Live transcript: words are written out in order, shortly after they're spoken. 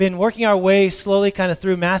been working our way slowly kind of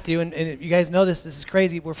through Matthew, and you guys know this is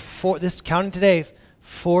crazy. We're counting today,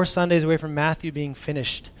 4 Sundays away from Matthew being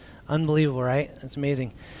finished. Unbelievable, right? That's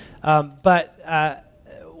amazing. But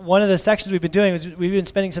one of the sections we've been doing is we've been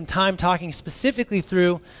spending some time talking specifically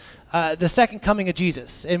through the second coming of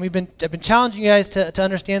Jesus. And I've been challenging you guys to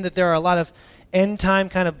understand that there are a lot of end time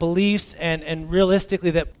kind of beliefs, and realistically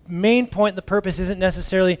the main point and the purpose isn't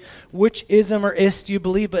necessarily which ism or ist you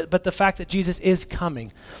believe, but the fact that Jesus is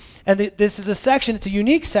coming. And this is a section, it's a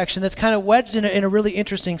unique section that's kind of wedged in a really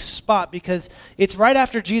interesting spot, because it's right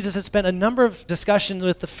after Jesus had spent a number of discussions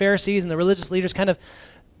with the Pharisees and the religious leaders, kind of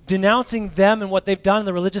denouncing them and what they've done in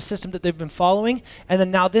the religious system that they've been following. And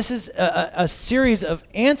then now this is a series of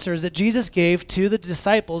answers that Jesus gave to the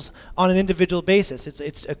disciples on an individual basis.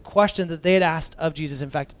 It's a question that they had asked of Jesus. In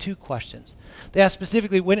fact, 2 questions. They asked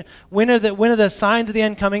specifically, when are the signs of the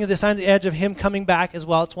end coming, the signs of the edge of him coming back as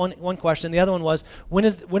well? It's one question. The other one was, when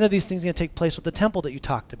are these things going to take place with the temple that you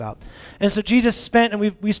talked about? And so Jesus spent, and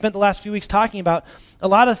we spent the last few weeks talking about a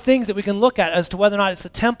lot of things that we can look at as to whether or not it's the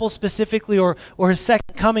temple specifically or his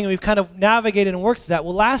second coming, and we've kind of navigated and worked through that.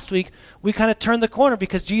 Well, last week, we kind of turned the corner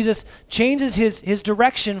because Jesus changes his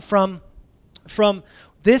direction from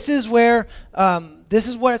this is what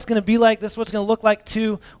it's going to be like, this is what it's going to look like,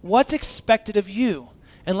 to what's expected of you.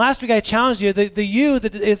 And last week I challenged you, the you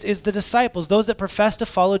that is the disciples, those that profess to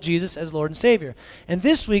follow Jesus as Lord and Savior. And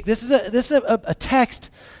this week, this is a text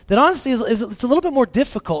that honestly is it's a little bit more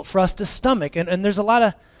difficult for us to stomach, and there's a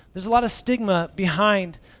lot of stigma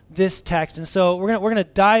behind this text. And so we're gonna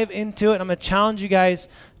dive into it, and I'm gonna challenge you guys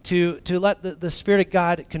to let the Spirit of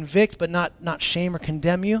God convict, but not shame or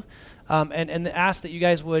condemn you. And ask that you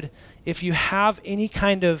guys would, if you have any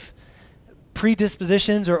kind of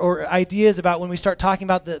predispositions or ideas about when we start talking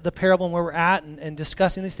about the parable and where we're at and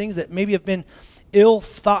discussing these things that maybe have been ill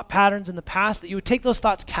thought patterns in the past, that you would take those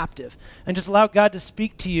thoughts captive and just allow God to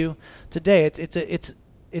speak to you today.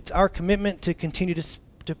 It's our commitment to continue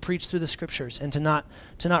to preach through the Scriptures and to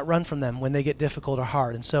not run from them when they get difficult or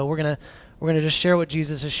hard. And so we're gonna just share what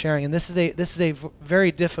Jesus is sharing. And this is a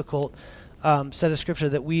very difficult set of Scripture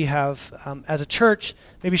that we have as a church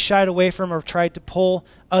maybe shied away from or tried to pull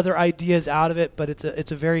other ideas out of it, but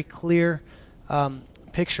it's a very clear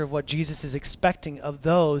picture of what Jesus is expecting of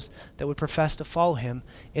those that would profess to follow him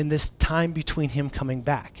in this time between him coming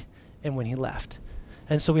back and when he left.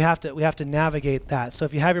 And so we have to navigate that. So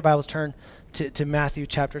if you have your Bibles, turn to Matthew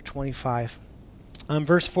chapter 25.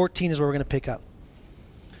 Verse 14 is where we're going to pick up.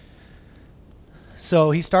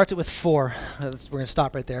 So he starts it with 4. We're going to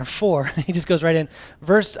stop right there. 4. He just goes right in.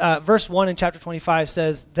 Verse 1 in chapter 25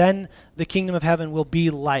 says, "Then the kingdom of heaven will be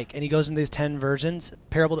like," and he goes into these 10 virgins,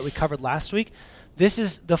 parable that we covered last week.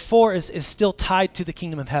 The 4 is still tied to the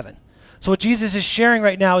kingdom of heaven. So what Jesus is sharing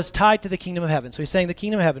right now is tied to the kingdom of heaven. So he's saying the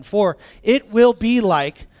kingdom of heaven. 4, "It will be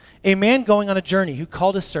like a man going on a journey who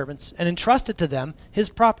called his servants and entrusted to them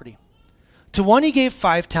his property. To one he gave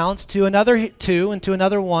 5 talents, to another 2, and to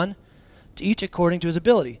another 1, to each according to his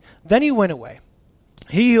ability. Then he went away.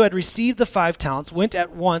 He who had received the 5 talents went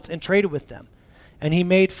at once and traded with them, and he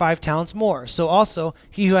made 5 talents more. So also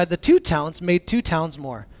he who had the 2 talents made 2 talents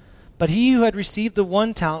more. But he who had received the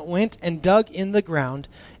 1 talent went and dug in the ground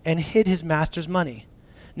and hid his master's money.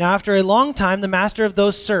 Now after a long time the master of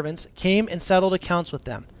those servants came and settled accounts with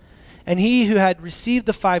them. And he who had received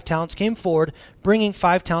the 5 talents came forward, bringing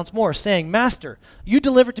 5 talents more, saying, 'Master, you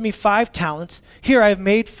delivered to me 5 talents. Here I have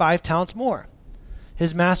made 5 talents more.'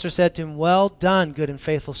 His master said to him, 'Well done, good and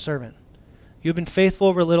faithful servant. You have been faithful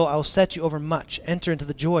over little, I will set you over much. Enter into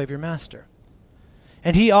the joy of your master.'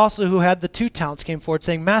 And he also who had the 2 talents came forward,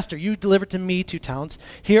 saying, 'Master, you delivered to me 2 talents.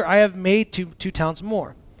 Here I have made 2 talents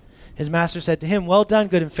more.' His master said to him, 'Well done,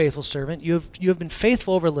 good and faithful servant. You have been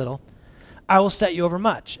faithful over little. I will set you over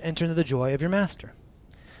much. Enter into the joy of your master.'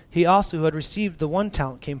 He also who had received the 1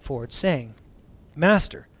 talent came forward, saying,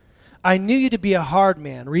 'Master, I knew you to be a hard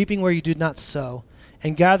man, reaping where you did not sow,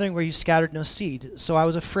 and gathering where you scattered no seed. So I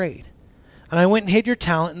was afraid. And I went and hid your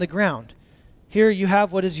talent in the ground. Here you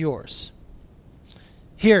have what is yours.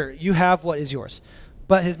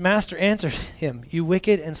 But his master answered him, 'You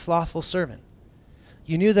wicked and slothful servant.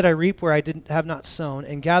 You knew that I reap where I have not sown,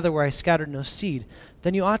 and gather where I scattered no seed.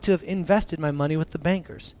 Then you ought to have invested my money with the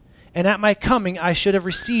bankers. And at my coming I should have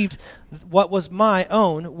received what was my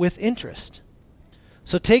own with interest.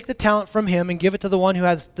 So take the talent from him and give it to the one who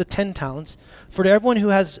has the 10 talents. For to everyone who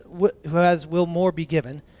has will more be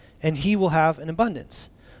given, and he will have an abundance.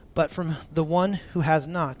 But from the one who has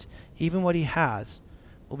not, even what he has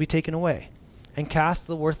will be taken away. And cast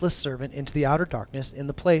the worthless servant into the outer darkness, in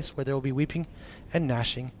the place where there will be weeping and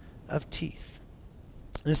gnashing of teeth.'"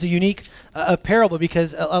 This is a unique parable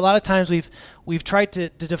because a lot of times we've tried to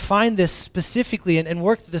define this specifically and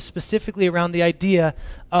work this specifically around the idea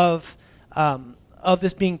of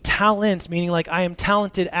this being talents, meaning like I am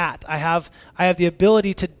talented at. I have the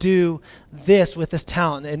ability to do this with this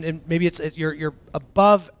talent, and maybe it's you're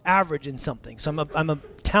above average in something. So I'm a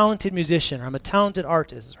talented musician, or I'm a talented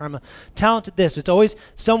artist, or I'm a talented this. It's always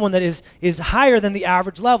someone that is higher than the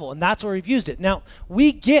average level, and that's where we've used it. Now,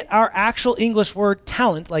 we get our actual English word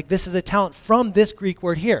talent, like this is a talent, from this Greek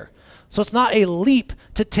word here. So it's not a leap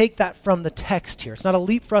to take that from the text here. It's not a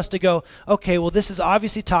leap for us to go, okay, well, this is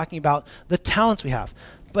obviously talking about the talents we have.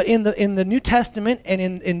 But in the New Testament and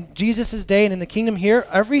in Jesus' day and in the kingdom here,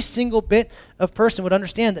 every single bit of person would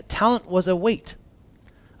understand that talent was a weight.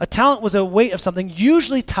 A talent was a weight of something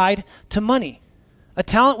usually tied to money. A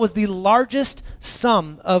talent was the largest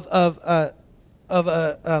sum of a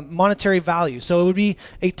monetary value. So it would be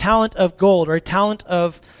a talent of gold, or a talent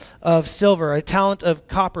of silver, or a talent of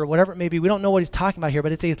copper, whatever it may be. We don't know what he's talking about here,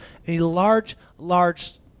 but it's a large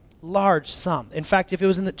sum. In fact, if it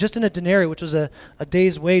was just in a denarii, which was a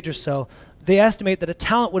day's wage or so, they estimate that a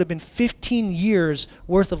talent would have been 15 years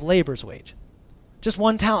worth of labor's wage. Just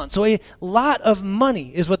one talent. So a lot of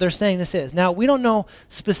money is what they're saying this is. Now, we don't know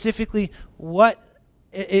specifically what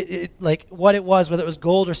it was, whether it was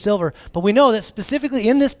gold or silver, but we know that specifically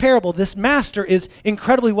in this parable, this master is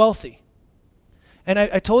incredibly wealthy. And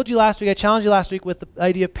I told you last week, I challenged you last week with the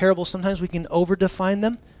idea of parables. Sometimes we can over-define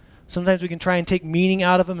them. Sometimes we can try and take meaning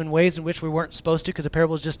out of them in ways in which we weren't supposed to, because a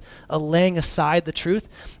parable is just a laying aside the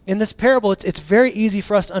truth. In this parable, it's very easy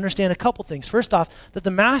for us to understand a couple things. First off, that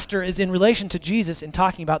the master is in relation to Jesus in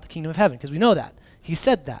talking about the kingdom of heaven, because we know that. He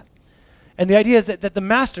said that. And the idea is that the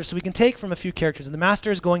master, so we can take from a few characters, and the master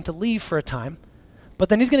is going to leave for a time, but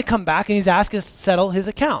then he's going to come back and he's asking us to settle his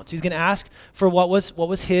accounts. He's going to ask for what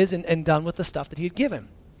was his and done with the stuff that he had given.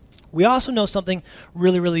 We also know something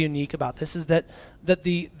really, really unique about this, is that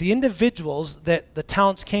the individuals that the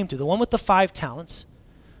talents came to, the one with the 5 talents,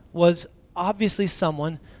 was obviously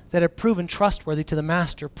someone that had proven trustworthy to the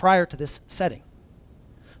master prior to this setting.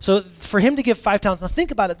 So for him to give 5 talents, now think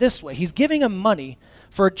about it this way. He's giving him money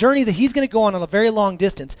for a journey that he's going to go on a very long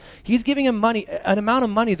distance. He's giving him money, an amount of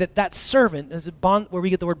money that servant, is a bond, where we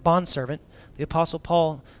get the word bondservant. The Apostle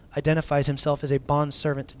Paul identifies himself as a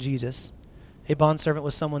bondservant to Jesus. A bondservant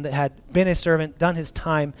was someone that had been a servant, done his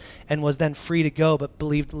time, and was then free to go, but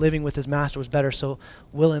believed living with his master was better, so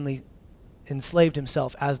willingly enslaved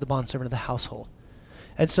himself as the bondservant of the household.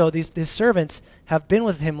 And so these servants have been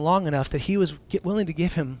with him long enough that he was willing to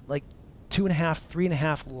give him like 2.5,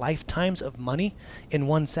 3.5 lifetimes of money in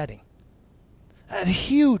one setting. A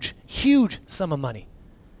huge, huge sum of money.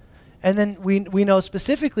 And then we know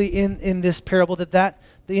specifically in this parable that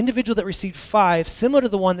the individual that received 5, similar to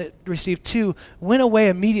the one that received 2, went away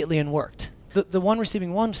immediately and worked. The one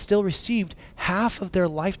receiving 1 still received half of their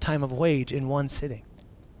lifetime of wage in one sitting.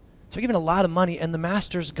 So they're given a lot of money, and the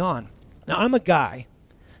master's gone. Now, I'm a guy,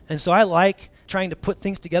 and so I like trying to put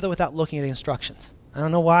things together without looking at the instructions. I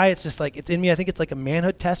don't know why. It's just like, it's in me. I think it's like a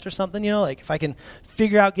manhood test or something, like if I can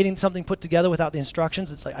figure out getting something put together without the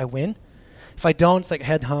instructions, it's like I win. If I don't, it's like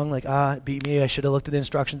head hung, like, it beat me. I should have looked at the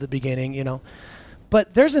instructions at the beginning,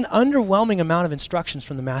 But there's an underwhelming amount of instructions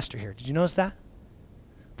from the master here. Did you notice that?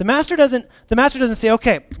 The master doesn't say,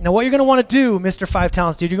 okay, now what you're going to want to do, Mr. 5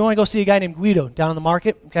 Talents dude, you're going to go see a guy named Guido down in the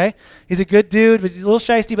market, okay? He's a good dude, but he's a little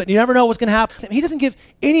shysty, but you never know what's going to happen. He doesn't give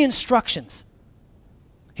any instructions.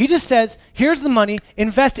 He just says, here's the money,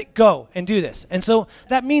 invest it, go, and do this. And so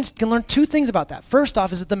that means you can learn 2 things about that. First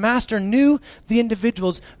off is that the master knew the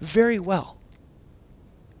individuals very well.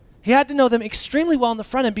 He had to know them extremely well on the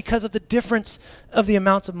front end because of the difference of the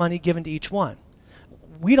amounts of money given to each one.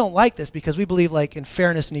 We don't like this because we believe like in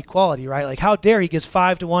fairness and equality, right? Like how dare he gives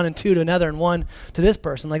 5 to one and 2 to another and 1 to this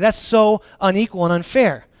person. Like that's so unequal and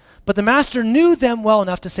unfair. But the master knew them well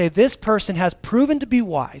enough to say, this person has proven to be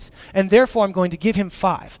wise, and therefore I'm going to give him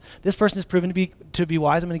 5. This person has proven to be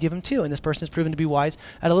wise, I'm going to give him 2. And this person has proven to be wise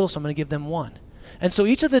at a little, so I'm going to give them 1. And so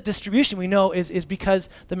each of the distribution we know is because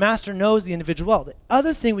the master knows the individual well. The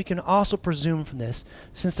other thing we can also presume from this,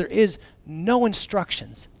 since there is no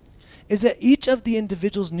instructions, is that each of the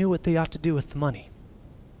individuals knew what they ought to do with the money.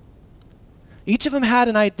 Each of them had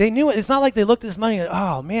an idea. They knew it. It's not like they looked at this money and,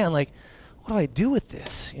 oh man, like, what do I do with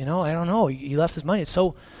this? I don't know. He left his money. It's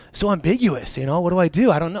so ambiguous. What do I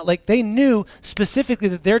do? I don't know. Like they knew specifically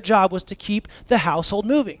that their job was to keep the household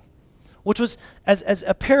moving, which was, as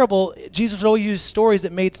a parable, Jesus would always use stories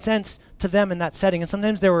that made sense to them in that setting. And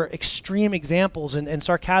sometimes there were extreme examples and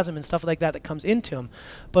sarcasm and stuff like that that comes into them.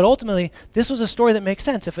 But ultimately, this was a story that makes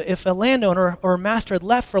sense. If a landowner or a master had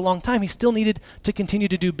left for a long time, he still needed to continue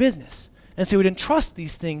to do business. And so he would entrust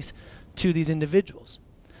these things to these individuals.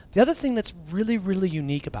 The other thing that's really, really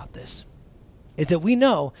unique about this is that we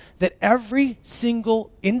know that every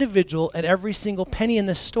single individual and every single penny in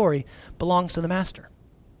this story belongs to the master.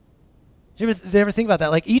 Did you ever think about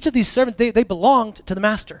that? Like each of these servants, they belonged to the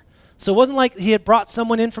master. So it wasn't like he had brought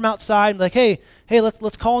someone in from outside and like, hey,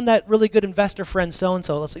 let's call in that really good investor friend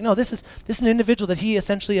so-and-so. Let's no, this is an individual that he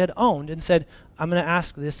essentially had owned and said, I'm going to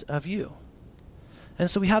ask this of you. And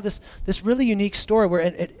so we have this really unique story where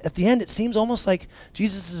at the end it seems almost like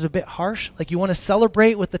Jesus is a bit harsh. Like you want to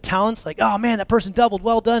celebrate with the talents, like, oh man, that person doubled,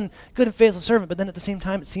 well done, good and faithful servant. But then at the same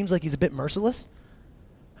time, it seems like he's a bit merciless.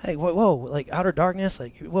 Hey, whoa, like outer darkness,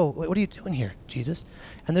 like, whoa, what are you doing here, Jesus?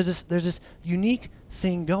 And there's this unique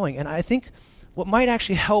thing going. And I think what might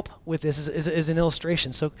actually help with this is an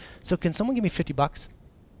illustration. So can someone give me $50? Can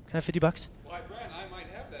I have $50? Why, Brent, I might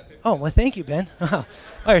have that $50. Oh, well, thank you, Ben. Oh,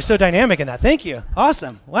 you're so dynamic in that. Thank you.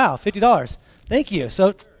 Awesome. Wow, $50. Thank you.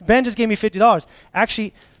 So Ben just gave me $50.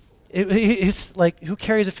 Actually, it's like, who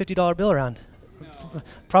carries a $50 bill around? No.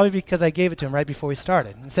 Probably because I gave it to him right before we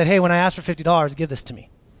started and said, hey, when I ask for $50, give this to me.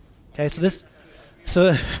 Okay, so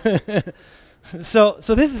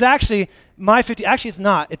this is actually my 50. Actually, it's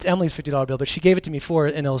not. It's Emily's $50 bill, but she gave it to me for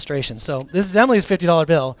an illustration. So this is Emily's $50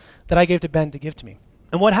 bill that I gave to Ben to give to me.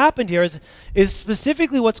 And what happened here is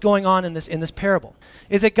specifically what's going on in this parable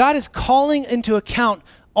is that God is calling into account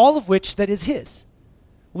all of which that is His.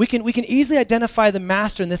 We can easily identify the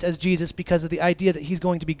master in this as Jesus because of the idea that He's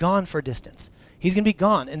going to be gone for a distance. He's going to be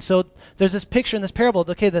gone. And so there's this picture in this parable.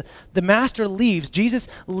 Okay, the master leaves. Jesus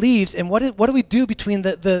leaves. And what do we do between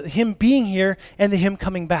the him being here and the him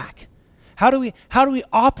coming back? How do we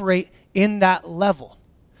operate in that level?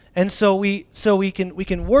 And so we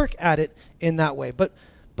can work at it in that way. But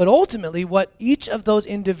ultimately, what each of those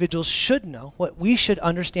individuals should know, what we should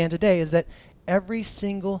understand today, is that every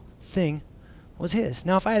single thing was his.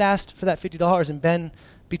 Now, if I had asked for that $50 and Ben,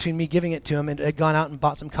 between me giving it to him, and had gone out and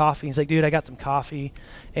bought some coffee, he's like, dude, I got some coffee,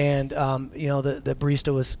 and the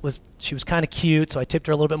barista was kind of cute, so I tipped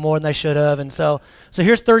her a little bit more than I should have, and so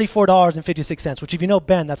here's $34.56, which if you know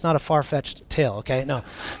Ben, that's not a far-fetched tale, okay? No,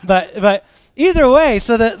 but either way,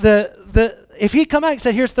 so if he'd come out and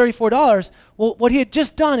said, here's $34, well, what he had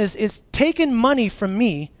just done is taken money from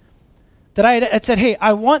me that I had said, hey,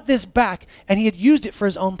 I want this back, and he had used it for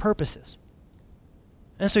his own purposes.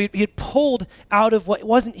 And so he had pulled out of what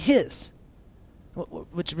wasn't his,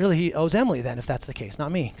 which really he owes Emily then, if that's the case,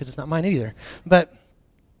 not me, because it's not mine either. But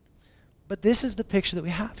this is the picture that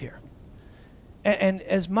we have here. And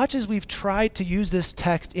as much as we've tried to use this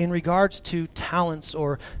text in regards to talents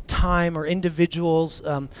or time or individuals'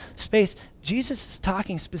 space, Jesus is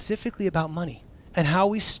talking specifically about money and how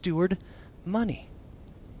we steward money.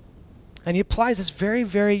 And he applies this very,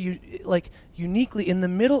 very uniquely in the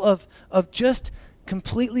middle of just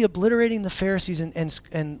completely obliterating the Pharisees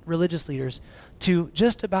and religious leaders to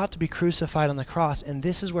just about to be crucified on the cross. And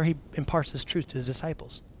this is where he imparts this truth to his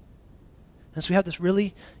disciples. And so we have this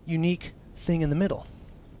really unique thing in the middle.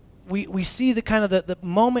 We see the kind of the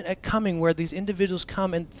moment at coming where these individuals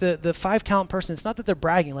come, and the 5-talent person, it's not that they're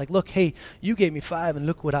bragging like, look, hey, you gave me 5 and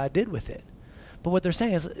look what I did with it. But what they're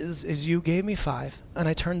saying is you gave me 5 and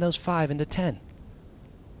I turned those 5 into 10.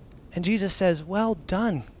 And Jesus says, well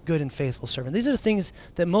done, good and faithful servant. These are the things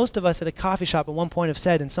that most of us at a coffee shop at one point have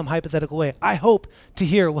said in some hypothetical way. I hope to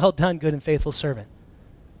hear, well done, good and faithful servant.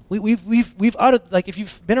 We've uttered, like if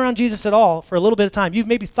you've been around Jesus at all for a little bit of time, you've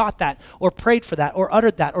maybe thought that or prayed for that or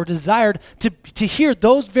uttered that or desired to hear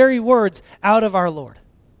those very words out of our Lord.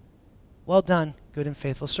 Well done, good and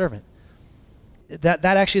faithful servant. That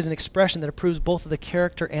actually is an expression that approves both of the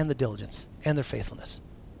character and the diligence and their faithfulness.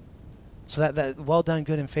 So that well done,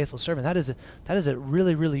 good and faithful servant, that is a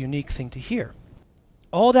really, really unique thing to hear.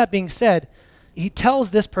 All that being said, he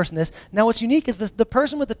tells this person this. Now what's unique is the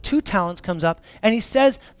person with the 2 talents comes up and he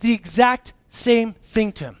says the exact same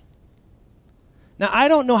thing to him. Now I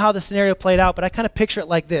don't know how the scenario played out, but I kind of picture it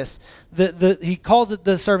like this. He calls it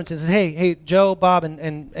the servants and says, hey, Joe, Bob,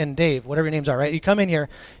 and Dave, whatever your names are, right? You come in here.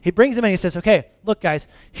 He brings them in. He says, okay, look, guys,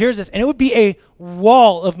 here's this. And it would be a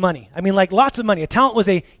wall of money. I mean, like lots of money. A talent was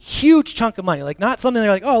a huge chunk of money. Like not something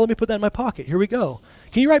they're like, oh, let me put that in my pocket. Here we go.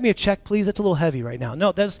 Can you write me a check, please? That's a little heavy right now.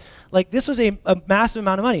 No, this was a massive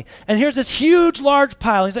amount of money. And here's this huge, large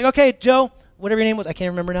pile. He's like, okay, Joe, whatever your name was, I can't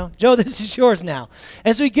remember now. Joe, this is yours now.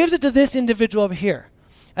 And so he gives it to this individual over here.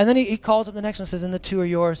 And then he calls up the next one and says, and the 2 are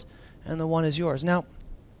yours, and the 1 is yours. Now,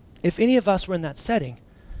 if any of us were in that setting,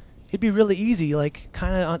 It'd be really easy, like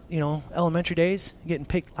kind of, elementary days, getting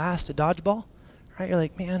picked last at dodgeball, right? You're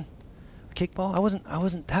like, man, kickball? I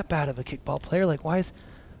wasn't that bad of a kickball player. Like, why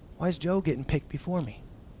is Joe getting picked before me?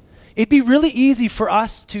 It'd be really easy for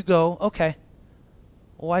us to go, okay,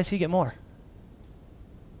 well, why does he get more?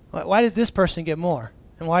 Why does this person get more?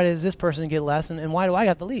 And why does this person get less? And why do I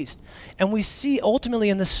get the least? And we see ultimately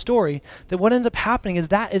in this story that what ends up happening is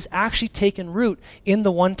that is actually taken root in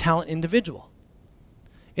the one talent individual.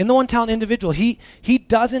 In the one talent individual, he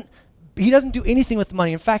doesn't do anything with the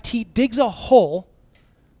money. In fact, he digs a hole,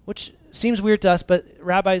 which seems weird to us, but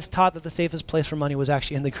rabbis taught that the safest place for money was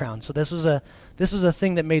actually in the ground. So this was a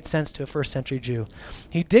thing that made sense to a first century Jew.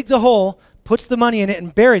 He digs a hole, puts the money in it,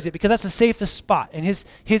 and buries it because that's the safest spot. And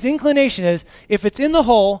his inclination is, if it's in the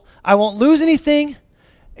hole, I won't lose anything,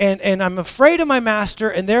 and I'm afraid of my master,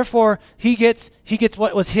 and therefore he gets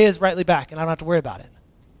what was his rightly back, and I don't have to worry about it.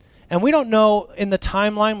 And we don't know in the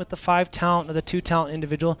timeline with the 5 talent or the 2 talent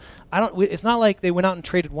individual. It's not like they went out and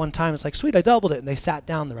traded one time. It's like, sweet, I doubled it, and they sat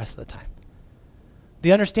down the rest of the time.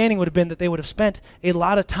 The understanding would have been that they would have spent a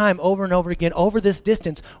lot of time over and over again over this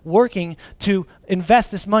distance working to invest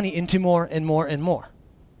this money into more and more and more.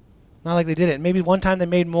 Not like they did it. Maybe one time they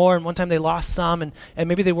made more and one time they lost some and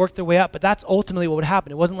maybe they worked their way up, but that's ultimately what would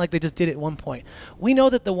happen. It wasn't like they just did it at one point. We know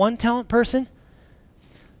that the one talent person,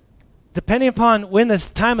 depending upon when this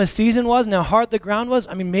time of season was and how hard the ground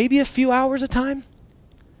was, maybe a few hours a time,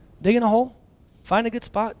 digging a hole, find a good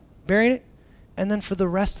spot, burying it, and then for the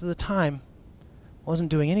rest of the time,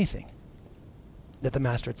 wasn't doing anything that the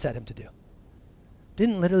master had set him to do.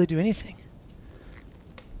 Didn't literally do anything.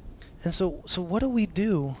 And so what do we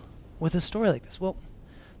do with a story like this? Well,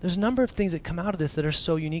 there's a number of things that come out of this that are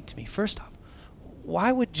so unique to me. First off,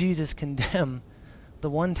 why would Jesus condemn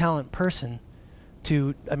the one talent person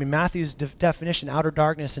to, Matthew's definition, outer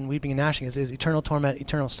darkness and weeping and gnashing is eternal torment,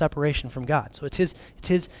 eternal separation from God. So it's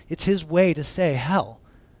his way to say hell.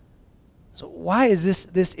 So why is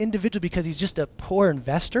this individual? Because he's just a poor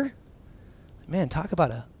investor? Man, talk about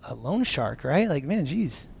a loan shark, right? Like, man,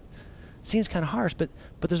 geez. Seems kind of harsh, but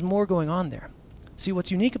there's more going on there. See,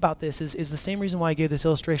 what's unique about this is the same reason why I gave this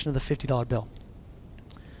illustration of the $50 bill.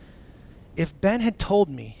 If Ben had told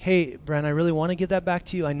me, hey, Bren, I really want to give that back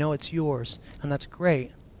to you. I know it's yours, and that's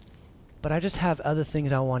great, but I just have other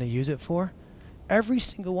things I want to use it for. Every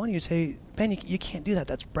single one of you say, Ben, you can't do that.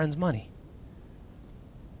 That's Bren's money.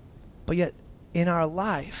 But yet, in our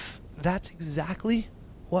life, that's exactly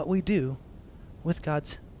what we do with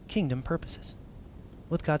God's kingdom purposes,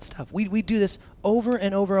 with God's stuff. We do this over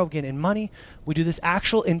and over again in money. We do this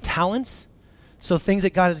actual in talents, so things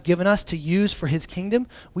that God has given us to use for his kingdom.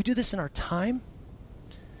 We do this in our time.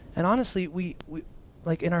 And honestly, we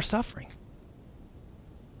like in our suffering.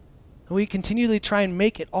 We continually try and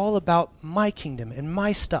make it all about my kingdom and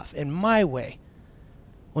my stuff and my way,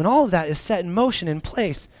 when all of that is set in motion in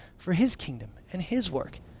place for his kingdom and his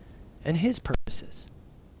work and his purposes.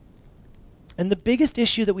 And the biggest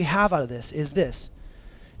issue that we have out of this is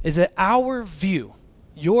that our view,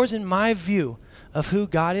 yours and my view of who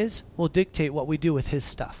God is, will dictate what we do with his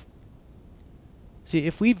stuff. See,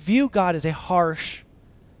 if we view God as a harsh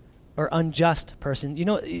or unjust person, you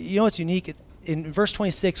know what's unique? It's in verse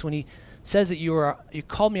 26 when he says that you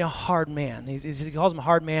called me a hard man. He calls him a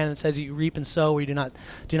hard man and says you reap and sow where you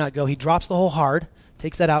do not go. He drops the whole hard,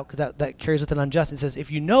 takes that out because that carries with an unjust. It says,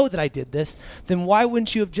 if you know that I did this, then why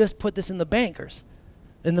wouldn't you have just put this in the bankers,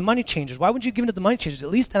 in the money changers? Why wouldn't you have given it to the money changers? At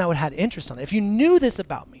least then I would have had interest on it. If you knew this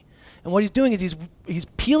about me. And what he's doing is he's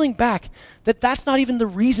peeling back that's not even the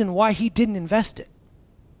reason why he didn't invest it.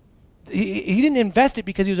 He didn't invest it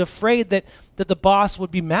because he was afraid that the boss would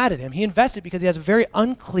be mad at him. He invested because he has a very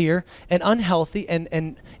unclear and unhealthy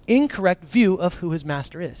and incorrect view of who his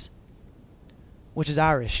master is, which is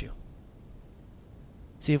our issue.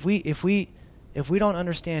 See, if we don't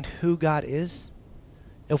understand who God is,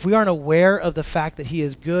 if we aren't aware of the fact that he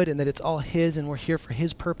is good and that it's all his and we're here for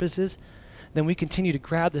his purposes, then we continue to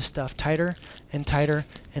grab this stuff tighter and tighter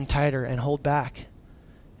and tighter and hold back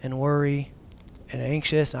and worry and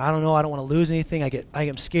anxious. And I don't know, I don't want to lose anything. I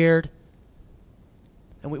get scared.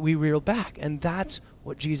 And we reel back. And that's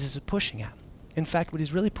what Jesus is pushing at. In fact, what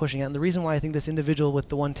he's really pushing at, and the reason why I think this individual with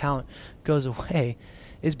the one talent goes away,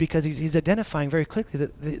 is because he's identifying very quickly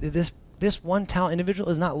that this one talent individual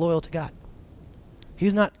is not loyal to God.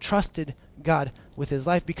 He's not trusted God with his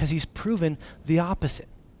life because he's proven the opposite.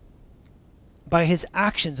 By his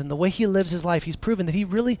actions and the way he lives his life, he's proven that he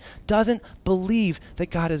really doesn't believe that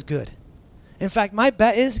God is good. In fact, my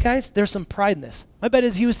bet is, guys, there's some pride in this. My bet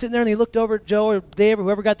is he was sitting there and he looked over at Joe or Dave or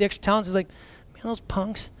whoever got the extra talents. He's like, man, those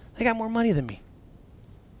punks, they got more money than me.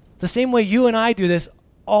 The same way you and I do this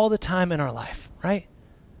all the time in our life, right?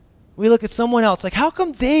 We look at someone else like, how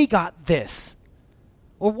come they got this?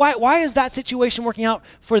 Or why is that situation working out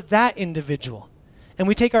for that individual? And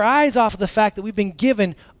we take our eyes off of the fact that we've been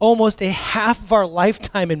given almost a half of our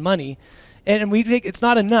lifetime in money, and we think it's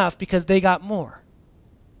not enough because they got more.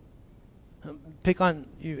 Pick on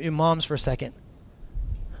your moms for a second.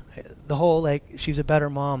 The whole, like, she's a better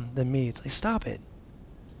mom than me. It's like, stop it.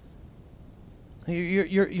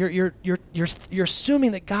 You're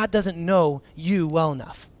assuming that God doesn't know you well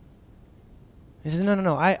enough. He says,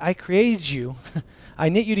 no. I created you. I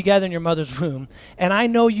knit you together in your mother's womb, and I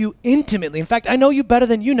know you intimately. In fact, I know you better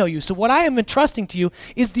than you know you. So what I am entrusting to you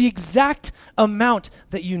is the exact amount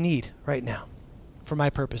that you need right now for my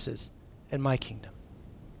purposes and my kingdom.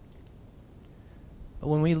 But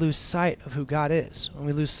when we lose sight of who God is, when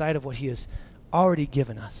we lose sight of what he has already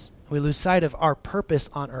given us, we lose sight of our purpose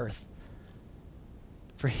on earth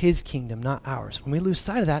for his kingdom, not ours. When we lose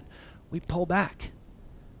sight of that, we pull back.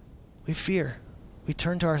 We fear. We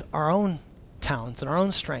turn to our own talents and our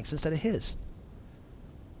own strengths instead of his.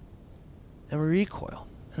 And we recoil.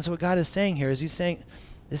 And so what God is saying here is he's saying,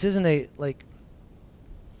 this isn't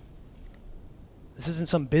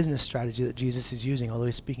some business strategy that Jesus is using, although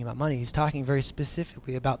he's speaking about money. He's talking very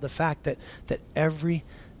specifically about the fact that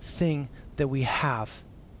everything that we have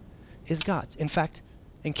is God's. In fact,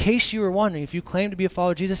 in case you were wondering, if you claim to be a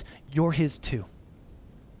follower of Jesus, you're his too.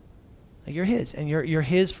 Like, you're his, and you're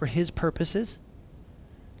his for his purposes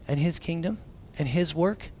and his kingdom and his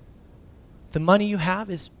work. The money you have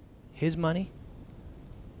is his money.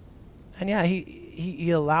 And yeah,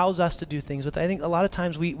 he allows us to do things with it. I think a lot of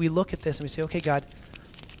times we look at this and we say, okay, God,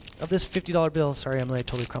 of this $50 bill, sorry, Emily, I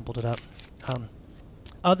totally crumpled it up.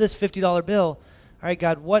 Of this $50 bill, all right,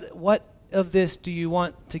 God, what of this do you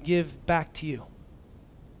want to give back to you?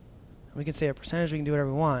 And we can say a percentage, we can do whatever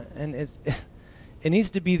we want. And it needs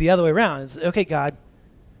to be the other way around. It's, okay, God,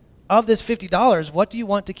 of this $50, what do you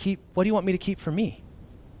want to keep? What do you want me to keep for me?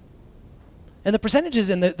 And the percentages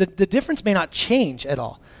and the difference may not change at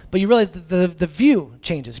all, but you realize that the view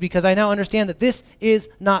changes because I now understand that this is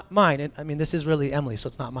not mine. And, I mean, this is really Emily, so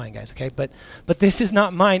it's not mine, guys, okay? But this is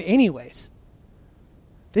not mine anyways.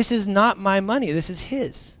 This is not my money. This is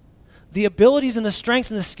his. The abilities and the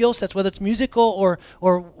strengths and the skill sets, whether it's musical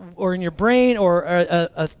or in your brain or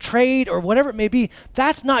a trade or whatever it may be,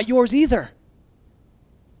 that's not yours either.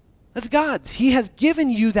 That's God's. He has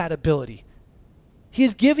given you that ability. He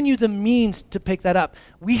has given you the means to pick that up.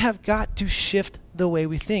 We have got to shift the way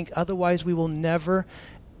we think. Otherwise, we will never,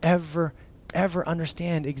 ever, ever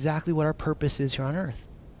understand exactly what our purpose is here on earth.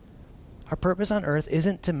 Our purpose on earth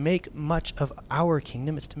isn't to make much of our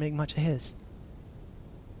kingdom. It's to make much of his.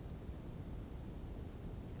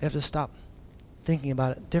 You have to stop thinking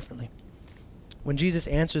about it differently. When Jesus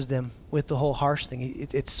answers them with the whole harsh thing,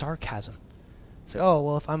 it's sarcasm. It's like, oh,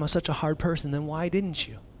 well, if I'm such a hard person, then why didn't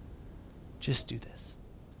you just do this?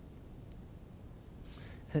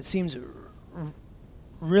 And it seems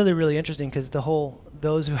really, really interesting because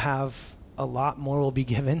those who have a lot more will be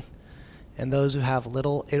given, and those who have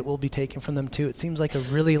little, it will be taken from them too. It seems like a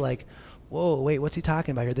really whoa, wait, what's he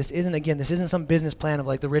talking about here? This isn't some business plan of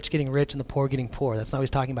like the rich getting rich and the poor getting poor. That's not what he's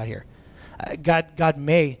talking about here. God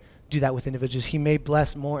may do that with individuals. He may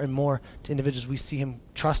bless more and more to individuals. We see him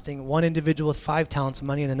trusting one individual with 5 talents of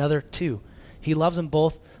money and another 2. He loves them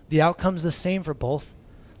both. The outcome's the same for both.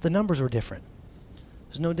 The numbers were different.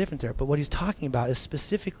 There's no difference there. But what he's talking about is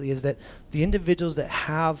that the individuals that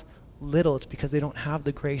have little, it's because they don't have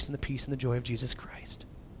the grace and the peace and the joy of Jesus Christ.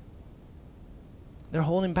 They're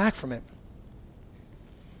holding back from it.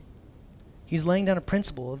 He's laying down a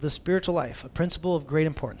principle of the spiritual life, a principle of great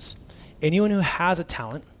importance. Anyone who has a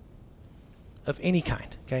talent of any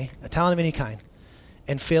kind, okay, a talent of any kind,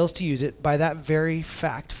 and fails to use it, by that very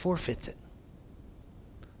fact forfeits it.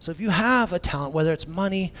 So if you have a talent, whether it's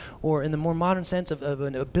money or in the more modern sense of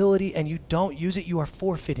an ability, and you don't use it, you are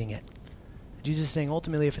forfeiting it. Jesus is saying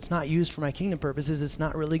ultimately, if it's not used for my kingdom purposes, it's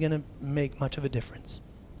not really going to make much of a difference.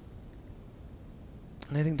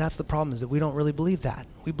 And I think that's the problem, is that we don't really believe that.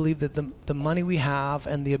 We believe that the money we have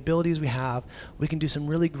and the abilities we have, we can do some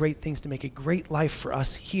really great things to make a great life for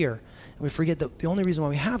us here. And we forget that the only reason why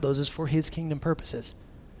we have those is for his kingdom purposes.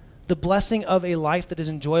 The blessing of a life that is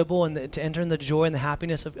enjoyable and to enter in the joy and the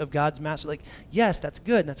happiness of God's master, yes, that's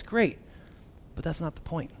good and that's great. But that's not the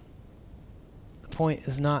point. The point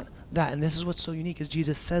is not that. And this is what's so unique, is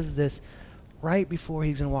Jesus says this right before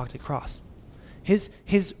he's going to walk the cross. His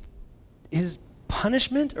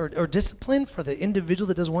punishment or discipline for the individual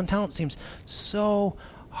that does one talent seems so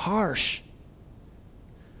harsh.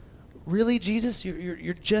 really, Jesus,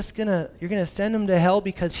 you're just gonna send him to hell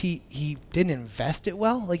because he didn't invest it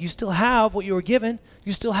well? Like, you still have what you were given.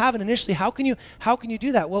 You still have it initially. How can you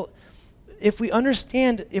do that? Well, if we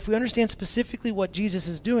understand specifically what Jesus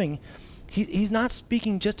is doing, he's not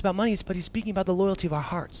speaking just about money, but he's speaking about the loyalty of our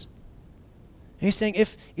hearts. And he's saying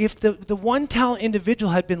if the one talent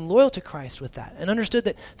individual had been loyal to Christ with that and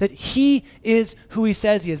understood that he is who he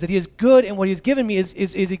says he is, that he is good and what he's given me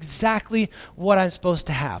is exactly what I'm supposed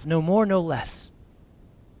to have, no more, no less,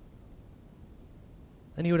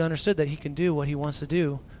 then he would have understood that he can do what he wants to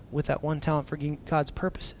do with that one talent for God's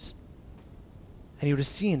purposes. And he would have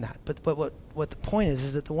seen that. But what the point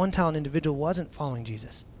is that the one talent individual wasn't following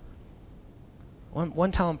Jesus.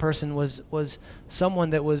 One talent person was someone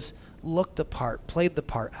that was looked the part, played the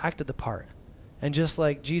part, acted the part. And just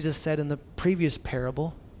like Jesus said in the previous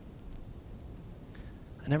parable,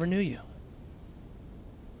 I never knew you.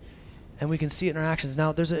 And we can see it in our actions.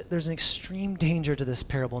 Now, there's an extreme danger to this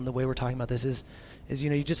parable, and the way we're talking about this is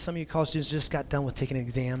some of you college students just got done with taking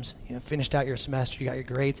exams, finished out your semester, you got your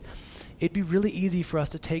grades. It'd be really easy for us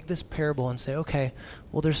to take this parable and say, okay,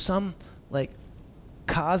 well, there's some like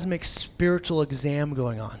cosmic spiritual exam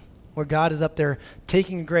going on where God is up there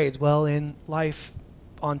taking grades. Well, in life,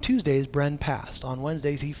 on Tuesdays, Bren passed. On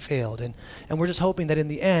Wednesdays, he failed. And we're just hoping that in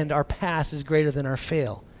the end, our pass is greater than our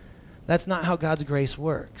fail. That's not how God's grace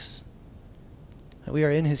works. We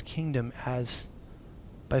are in his kingdom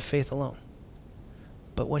by faith alone.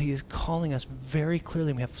 But what he is calling us very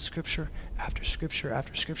clearly, and we have scripture after scripture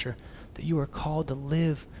after scripture, that you are called to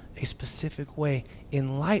live a specific way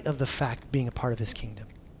in light of the fact of being a part of his kingdom.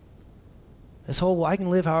 This whole, well, I can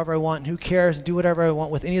live however I want, and who cares, and do whatever I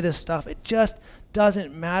want with any of this stuff, it just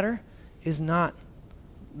doesn't matter, is not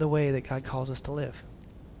the way that God calls us to live.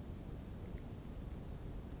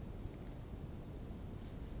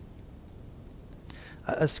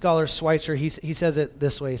 A scholar, Schweitzer, he says it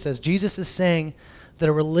this way. He says, Jesus is saying that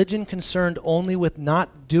a religion concerned only with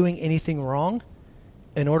not doing anything wrong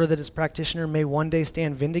in order that its practitioner may one day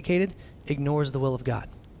stand vindicated ignores the will of God.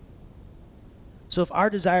 So if our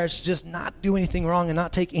desire is to just not do anything wrong and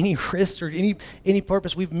not take any risks or any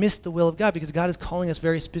purpose, we've missed the will of God, because God is calling us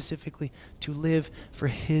very specifically to live for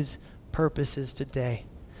his purposes today.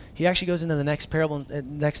 He actually goes into the next parable,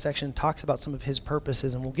 next section, and talks about some of his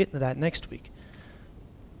purposes, and we'll get into that next week.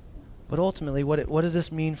 But ultimately, what does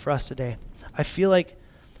this mean for us today? I feel like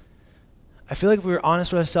if we were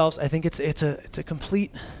honest with ourselves, I think it's a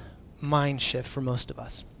complete mind shift for most of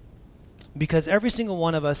us. Because every single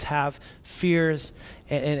one of us have fears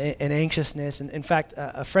and anxiousness. And in fact,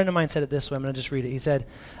 a friend of mine said it this way. I'm going to just read it. He said,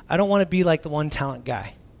 I don't want to be like the one talent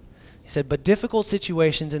guy. He said, but difficult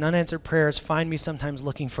situations and unanswered prayers find me sometimes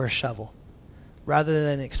looking for a shovel, rather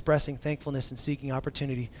than expressing thankfulness and seeking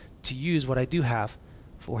opportunity to use what I do have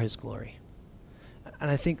for his glory. And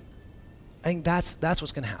I think that's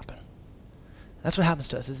what's going to happen. That's what happens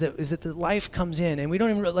to us, is that the life comes in, and we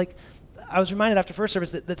don't even, I was reminded after first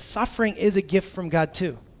service that suffering is a gift from God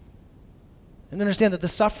too. And understand that the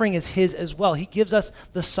suffering is his as well. He gives us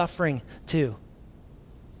the suffering too,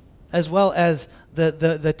 as well as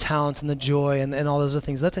the talents and the joy and all those other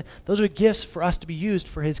things. Those are gifts for us to be used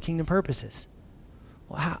for his kingdom purposes.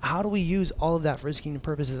 Well, how do we use all of that for his kingdom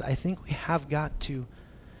purposes? I think we have got to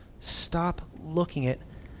stop looking at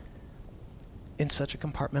in such a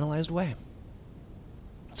compartmentalized way.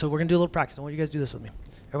 So we're going to do a little practice. I want you guys to do this with me.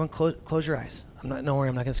 Everyone close your eyes. Don't worry,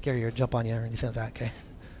 I'm not going to scare you or jump on you or anything like that, okay?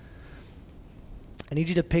 I need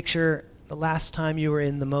you to picture the last time you were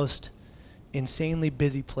in the most insanely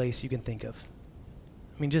busy place you can think of.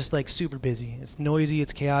 I mean, just like super busy. It's noisy,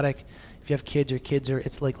 it's chaotic. If you have kids,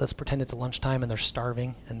 it's like, let's pretend it's lunchtime and they're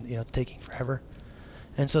starving and it's taking forever.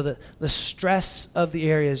 And so the stress of the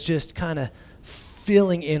area is just kind of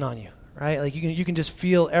filling in on you, right? Like you can just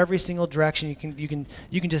feel every single direction. You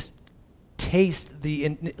can just taste the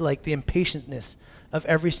impatientness of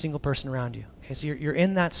every single person around you. Okay, so you're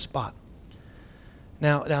in that spot.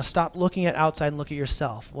 Now stop looking at outside and look at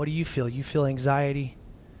yourself. What do you feel? You feel anxiety.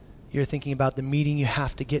 You're thinking about the meeting you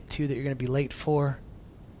have to get to that you're going to be late for.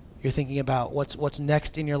 You're thinking about what's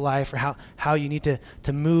next in your life, or how you need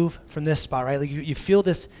to move from this spot, right? Like you feel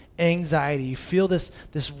this anxiety, you feel this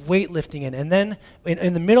weight lifting in. And then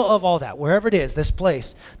in the middle of all that, wherever it is, this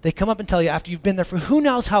place, they come up and tell you after you've been there for who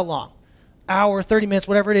knows how long, hour, 30 minutes,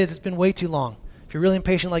 whatever it is, it's been way too long. If you're really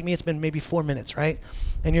impatient like me, it's been maybe 4 minutes, right?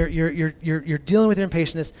 And you're dealing with your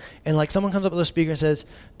impatience, and like someone comes up with a speaker and says,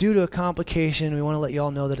 due to a complication, we want to let you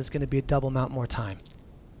all know that it's going to be a double amount more time.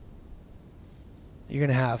 You're going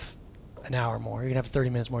to have an hour more. You're going to have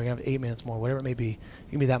 30 minutes more. You're going to have 8 minutes more, whatever it may be. You're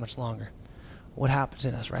going to be that much longer. What happens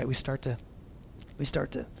in us, right? We start to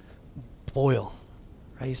boil,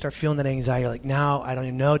 right? You start feeling that anxiety. You're like, now I don't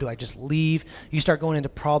even know. Do I just leave? You start going into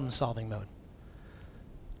problem-solving mode.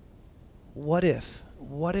 What if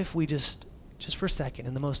we just for a second,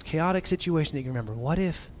 in the most chaotic situation that you can remember, what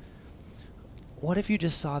if you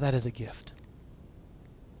just saw that as a gift?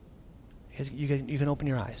 You can open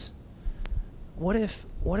your eyes. What if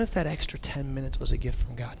that extra 10 minutes was a gift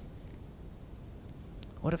from God?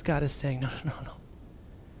 What if God is saying, no.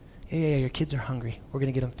 Yeah, your kids are hungry. We're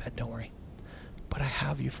going to get them fed, don't worry. But I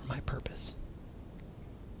have you for my purpose.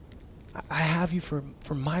 I have you for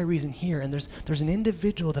my reason here, and there's an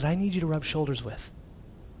individual that I need you to rub shoulders with.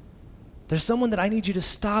 There's someone that I need you to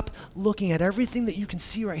stop looking at everything that you can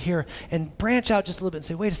see right here and branch out just a little bit and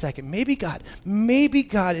say, wait a second, maybe God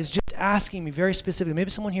is just asking me very specifically. Maybe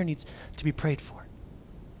someone here needs to be prayed for.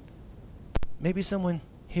 Maybe someone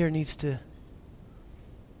here needs to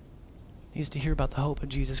hear about the hope of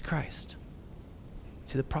Jesus Christ.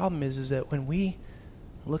 See, the problem is that when we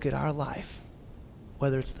look at our life,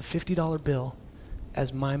 whether it's the $50 bill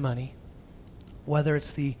as my money, whether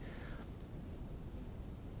it's the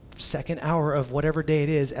second hour of whatever day it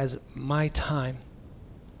is as my time,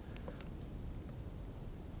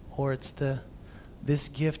 or it's this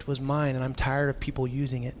gift was mine and I'm tired of people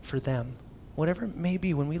using it for them. Whatever it may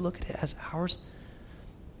be, when we look at it as ours,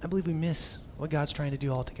 I believe we miss what God's trying to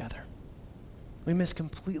do altogether. We miss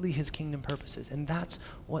completely his kingdom purposes. And that's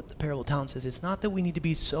what the parable of talents is. It's not that we need to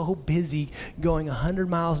be so busy going 100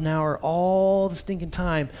 miles an hour all the stinking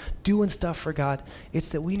time doing stuff for God. It's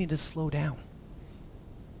that we need to slow down.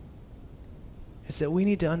 It's that we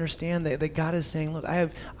need to understand that God is saying, look, I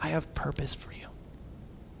have purpose for you.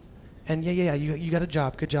 And yeah, you got a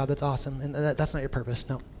job. Good job. That's awesome. And that's not your purpose.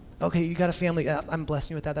 No. Okay, you got a family. I'm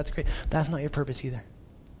blessing you with that. That's great. That's not your purpose either.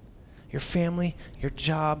 Your family, your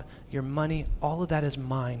job, your money, all of that is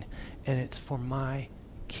mine, and it's for my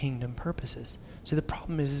kingdom purposes. So the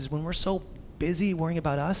problem is when we're so busy worrying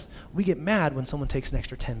about us, we get mad when someone takes an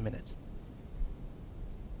extra 10 minutes.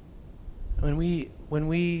 When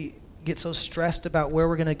we get so stressed about where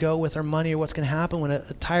we're going to go with our money or what's going to happen when a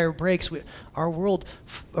tire breaks, our world,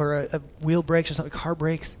 or a wheel breaks or something, a car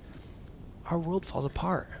breaks, our world falls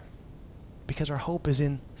apart because our hope is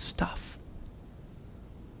in stuff.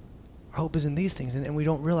 Our hope is in these things, and we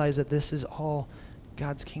don't realize that this is all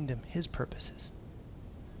God's kingdom, his purposes.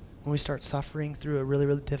 When we start suffering through a really,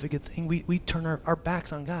 really difficult thing, we turn our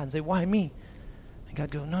backs on God and say, why me? And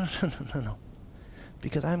God goes, no.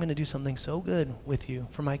 Because I'm going to do something so good with you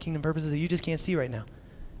for my kingdom purposes that you just can't see right now.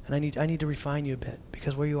 And I need to refine you a bit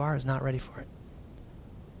because where you are is not ready for it.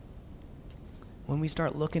 When we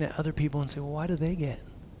start looking at other people and say, well, why do they get?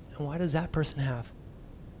 And why does that person have?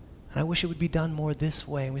 And I wish it would be done more this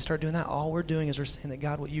way. And we start doing that, all we're doing is we're saying that,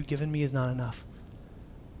 God, what you've given me is not enough.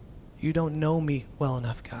 You don't know me well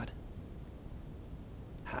enough, God.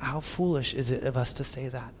 How foolish is it of us to say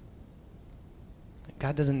that?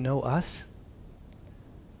 God doesn't know us?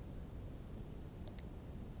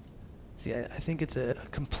 See, I think it's a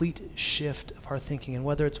complete shift of our thinking. And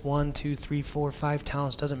whether it's 1, 2, 3, 4, 5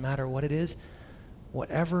 talents, doesn't matter what it is.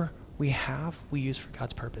 Whatever we have, we use for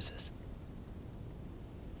God's purposes.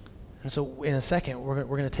 And so in a second, we're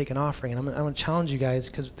going to take an offering. And I'm going to challenge you guys,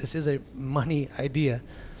 because this is a money idea.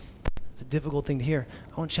 It's a difficult thing to hear.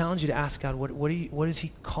 I want to challenge you to ask God, what is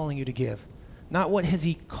he calling you to give? Not what has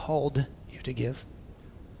he called you to give.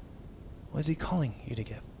 What is he calling you to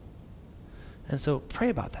give? And so pray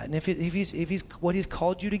about that. And if he's what he's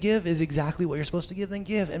called you to give is exactly what you're supposed to give, then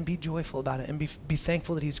give and be joyful about it and be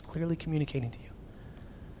thankful that he's clearly communicating to you.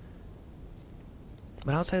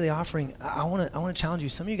 But outside of the offering, I want to challenge you.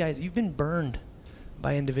 Some of you guys, you've been burned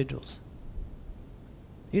by individuals.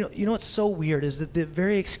 You know what's so weird is that the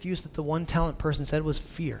very excuse that the one talent person said was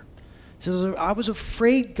fear. He says, I was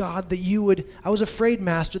afraid, God, I was afraid,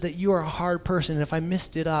 Master, that you are a hard person, and if I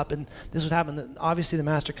messed it up and this would happen, then obviously the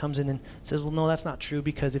Master comes in and says, well, no, that's not true,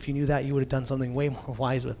 because if you knew that, you would have done something way more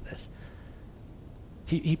wise with this.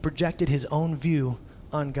 He projected his own view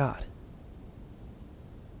on God.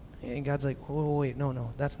 And God's like, wait,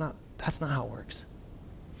 no, that's not how it works.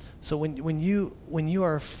 So when you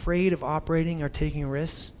are afraid of operating or taking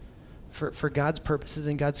risks for God's purposes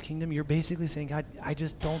and God's kingdom, you're basically saying, God, I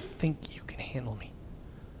just don't think you can handle me.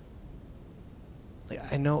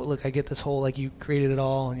 Like, I know, look, I get this whole, like, you created it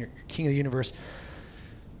all and you're king of the universe.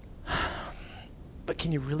 But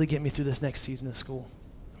can you really get me through this next season of school?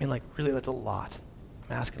 I mean, like, really, that's a lot.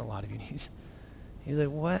 I'm asking a lot of you. He's like,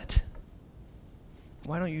 what?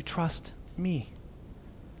 Why don't you trust me?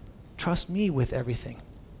 Trust me with everything.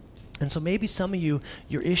 And so maybe some of you,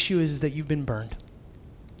 your issue is that you've been burned.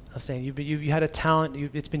 I was saying, you had a talent,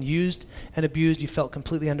 it's been used and abused, you felt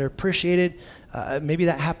completely underappreciated. Maybe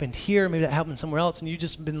that happened here, maybe that happened somewhere else, and you've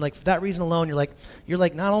just been like, for that reason alone, you're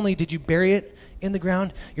like, not only did you bury it in the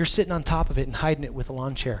ground, you're sitting on top of it and hiding it with a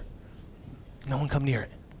lawn chair. No one come near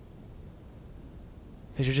it.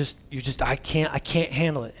 Because you're just, I can't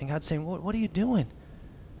handle it. And God's saying, what are you doing?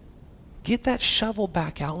 Get that shovel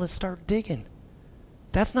back out, let's start digging.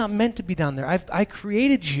 That's not meant to be down there. I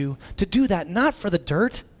created you to do that, not for the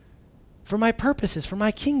dirt, for my purposes, for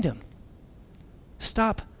my kingdom.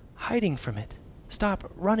 Stop hiding from it.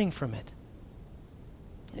 Stop running from it.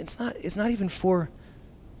 It's not even for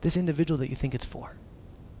this individual that you think it's for.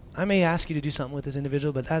 I may ask you to do something with this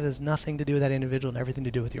individual, but that has nothing to do with that individual and everything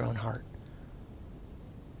to do with your own heart.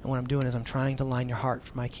 And what I'm doing is I'm trying to line your heart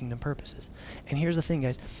for my kingdom purposes. And here's the thing,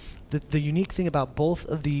 guys. The unique thing about both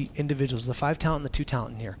of the individuals, the 5 talent and the 2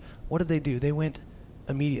 talent in here, what did they do? They went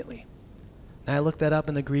immediately. Now I looked that up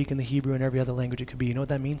in the Greek and the Hebrew and every other language it could be. You know what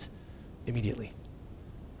that means? Immediately.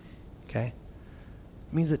 Okay?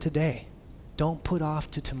 It means that today, don't put off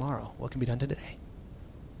to tomorrow what can be done today.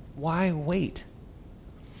 Why wait?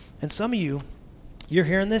 And some of you, you're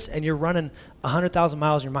hearing this and you're running 100,000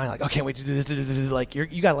 miles in your mind like, I can't wait to do this. Like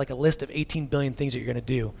you got like a list of 18 billion things that you're going to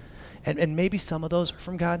do. And maybe some of those are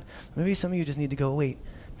from God. Maybe some of you just need to go, wait,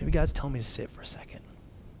 maybe God's telling me to sit for a second.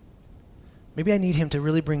 Maybe I need him to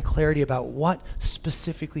really bring clarity about what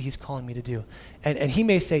specifically he's calling me to do. And he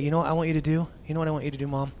may say, you know what I want you to do? You know what I want you to do,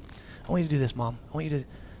 Mom? I want you to do this, Mom. I want you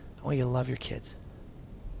to love your kids.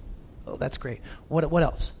 Oh, that's great. What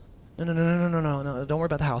else? No. Don't worry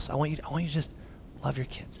about the house. I want you to just love your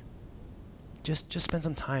kids. Just spend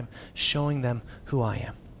some time showing them who I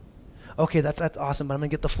am. Okay, that's awesome, but I'm going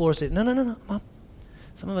to get the floor set. No, Mom.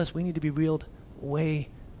 Some of us, we need to be reeled way,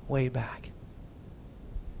 way back.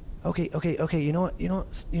 Okay, you know what?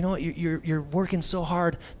 You're working so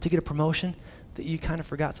hard to get a promotion that you kind of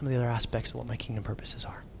forgot some of the other aspects of what my kingdom purposes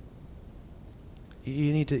are.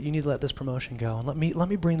 You need to let this promotion go. And let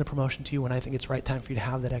me bring the promotion to you when I think it's right time for you to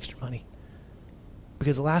have that extra money.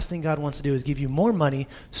 Because the last thing God wants to do is give you more money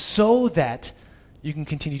so that you can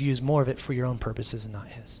continue to use more of it for your own purposes and not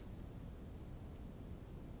his.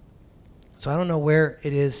 So I don't know where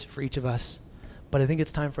it is for each of us, but I think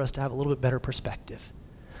it's time for us to have a little bit better perspective.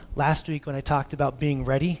 Last week when I talked about being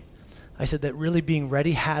ready, I said that really being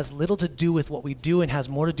ready has little to do with what we do and has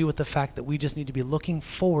more to do with the fact that we just need to be looking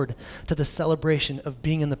forward to the celebration of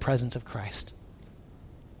being in the presence of Christ.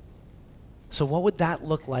 So what would that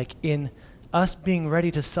look like in us being ready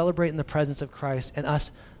to celebrate in the presence of Christ and us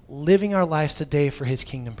living our lives today for his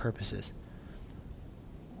kingdom purposes?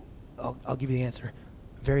 I'll give you the answer.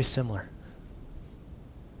 Very similar.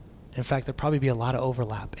 In fact, there'll probably be a lot of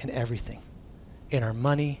overlap in everything. In our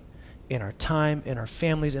money, in our time, in our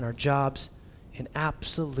families, in our jobs, in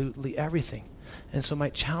absolutely everything. And so my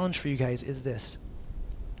challenge for you guys is this.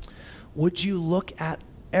 Would you look at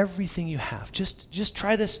everything you have? Just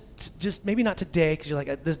try this, just maybe not today, because you're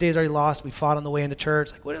like, this day is already lost. We fought on the way into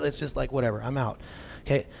church. Like, it's just like, whatever, I'm out.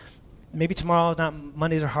 Okay, maybe tomorrow, not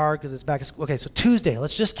Mondays are hard because it's back. Okay, so Tuesday,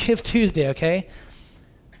 let's just give Tuesday, okay?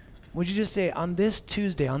 Would you just say, on this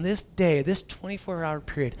Tuesday, on this day, this 24-hour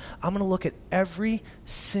period, I'm going to look at every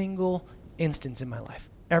single instance in my life,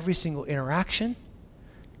 every single interaction,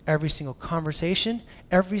 every single conversation,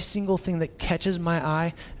 every single thing that catches my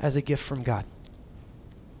eye as a gift from God.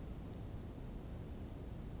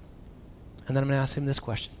 And then I'm going to ask him this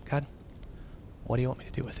question. God, what do you want me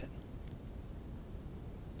to do with it?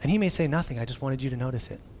 And he may say nothing. I just wanted you to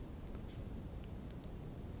notice it.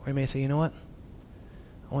 Or he may say, you know what?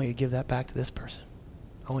 I want you to give that back to this person.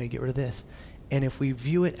 I want you to get rid of this. And if we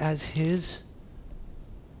view it as his,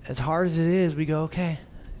 as hard as it is, we go, okay,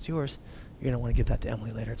 it's yours. You're going to want to give that to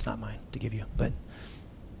Emily later. It's not mine to give you. But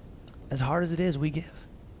as hard as it is, we give.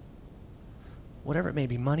 Whatever it may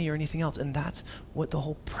be, money or anything else. And that's what the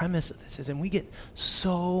whole premise of this is. And we get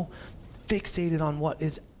so fixated on what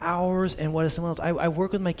is ours and what is someone else. I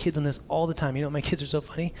work with my kids on this all the time. You know, my kids are so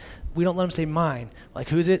funny. We don't let them say mine. Like,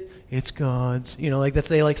 who's it? It's God's. You know, like that's,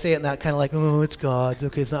 they like say it in that kind of like, oh, it's God's.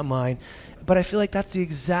 Okay, it's not mine. But I feel like that's the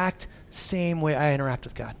exact same way I interact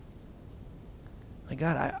with God. Like,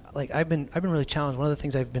 God, I've been really challenged. One of the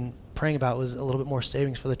things I've been praying about was a little bit more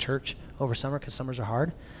savings for the church over summer because summers are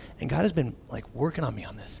hard. And God has been like working on me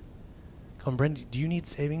on this. Going, Brendan, do you need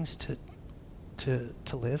savings to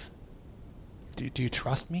live? Do you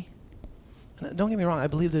trust me? And don't get me wrong, I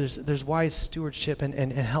believe there's wise stewardship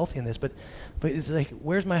and healthy in this, but it's like,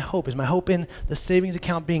 where's my hope? Is my hope in the savings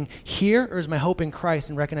account being here, or is my hope in Christ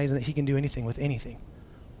and recognizing that he can do anything with anything?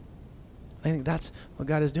 I think that's what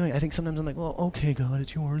God is doing. I think sometimes I'm like, well, okay, God,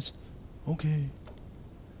 it's yours. Okay.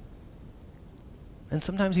 And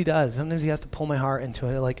sometimes he does. Sometimes he has to pull my heart into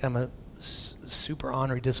it like I'm a super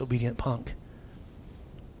ornery, disobedient punk.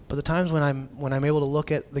 But the times when I'm able to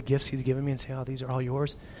look at the gifts he's given me and say, oh, these are all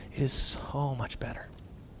yours, it is so much better.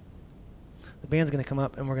 The band's going to come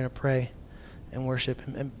up and we're going to pray and worship.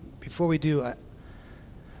 And before we do, I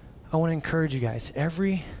want to encourage you guys,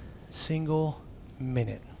 every single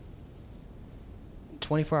minute,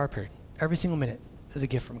 24-hour period, every single minute is a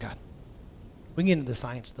gift from God. We can get into the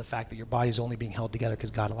science of the fact that your body is only being held together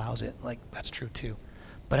because God allows it. Like, that's true too.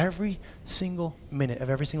 But every single minute of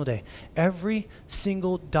every single day, every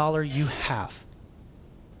single dollar you have,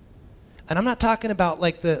 and I'm not talking about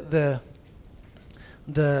like the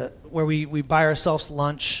where we buy ourselves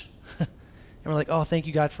lunch and we're like, oh, thank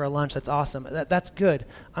you, God, for our lunch. That's awesome. That's good.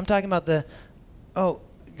 I'm talking about oh,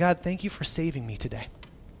 God, thank you for saving me today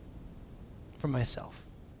from myself.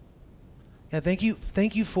 Yeah, thank you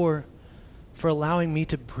for allowing me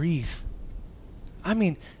to breathe. I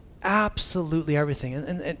mean, absolutely everything.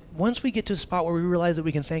 And once we get to a spot where we realize that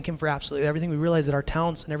we can thank him for absolutely everything, we realize that our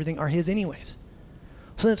talents and everything are his anyways.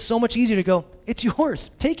 So then it's so much easier to go, it's yours.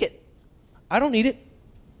 Take it. I don't need it.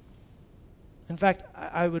 In fact,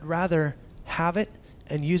 I would rather have it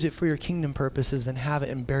and use it for your kingdom purposes than have it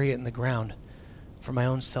and bury it in the ground for my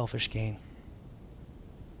own selfish gain.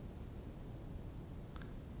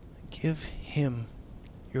 Give him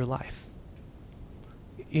your life.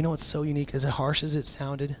 You know what's so unique? As harsh as it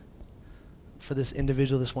sounded for this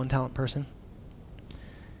individual, this one talent person,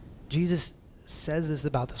 Jesus says this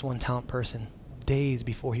about this one talent person days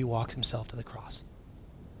before he walks himself to the cross.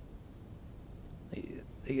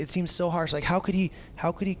 It seems so harsh. Like, how could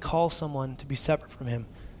he call someone to be separate from him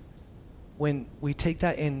when we take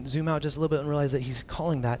that and zoom out just a little bit and realize that he's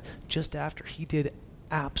calling that just after he did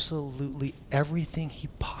absolutely everything he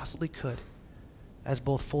possibly could as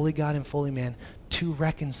both fully God and fully man to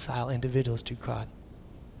reconcile individuals to God.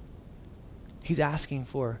 He's asking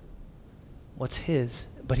for what's his,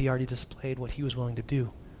 but he already displayed what he was willing to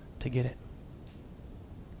do to get it.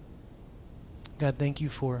 God, thank you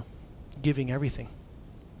for giving everything.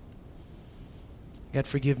 God,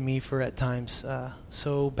 forgive me for at times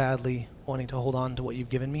so badly wanting to hold on to what you've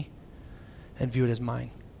given me and view it as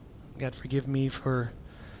mine. God, forgive me for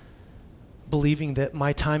believing that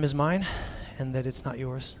my time is mine and that it's not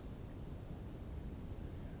yours.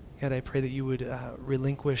 God, I pray that you would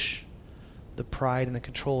relinquish the pride and the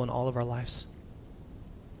control in all of our lives.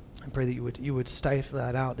 I pray that you would stifle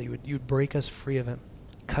that out, that you would break us free of it,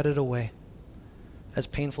 cut it away. As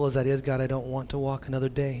painful as that is, God, I don't want to walk another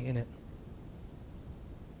day in it.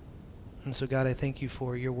 And so, God, I thank you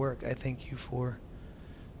for your work. I thank you for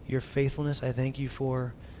your faithfulness. I thank you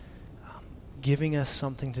for giving us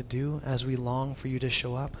something to do as we long for you to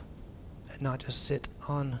show up and not just sit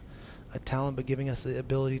on a talent, but giving us the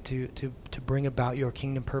ability to bring about your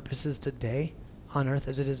kingdom purposes today on earth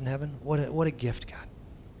as it is in heaven. What a gift, God.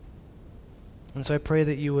 And so I pray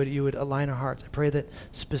that you would align our hearts. I pray that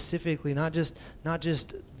specifically, not just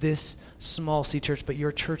this small C church, but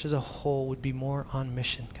your church as a whole would be more on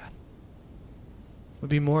mission, God. Would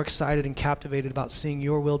be more excited and captivated about seeing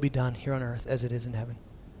your will be done here on earth as it is in heaven.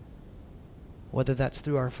 Whether that's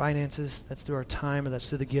through our finances, that's through our time, or that's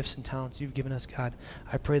through the gifts and talents you've given us, God,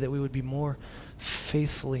 I pray that we would be more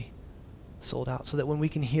faithfully sold out so that when we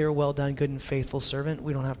can hear, well done, good and faithful servant,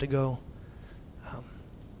 we don't have to go,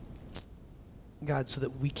 God, so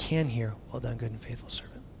that we can hear, well done, good and faithful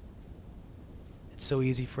servant. It's so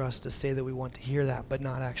easy for us to say that we want to hear that, but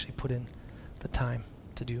not actually put in the time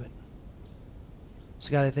to do it. So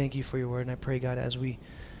God, I thank you for your word, and I pray, God, as we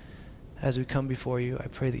come before you, I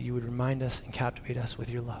pray that you would remind us and captivate us with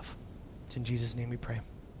your love. It's in Jesus' name we pray.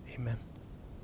 Amen.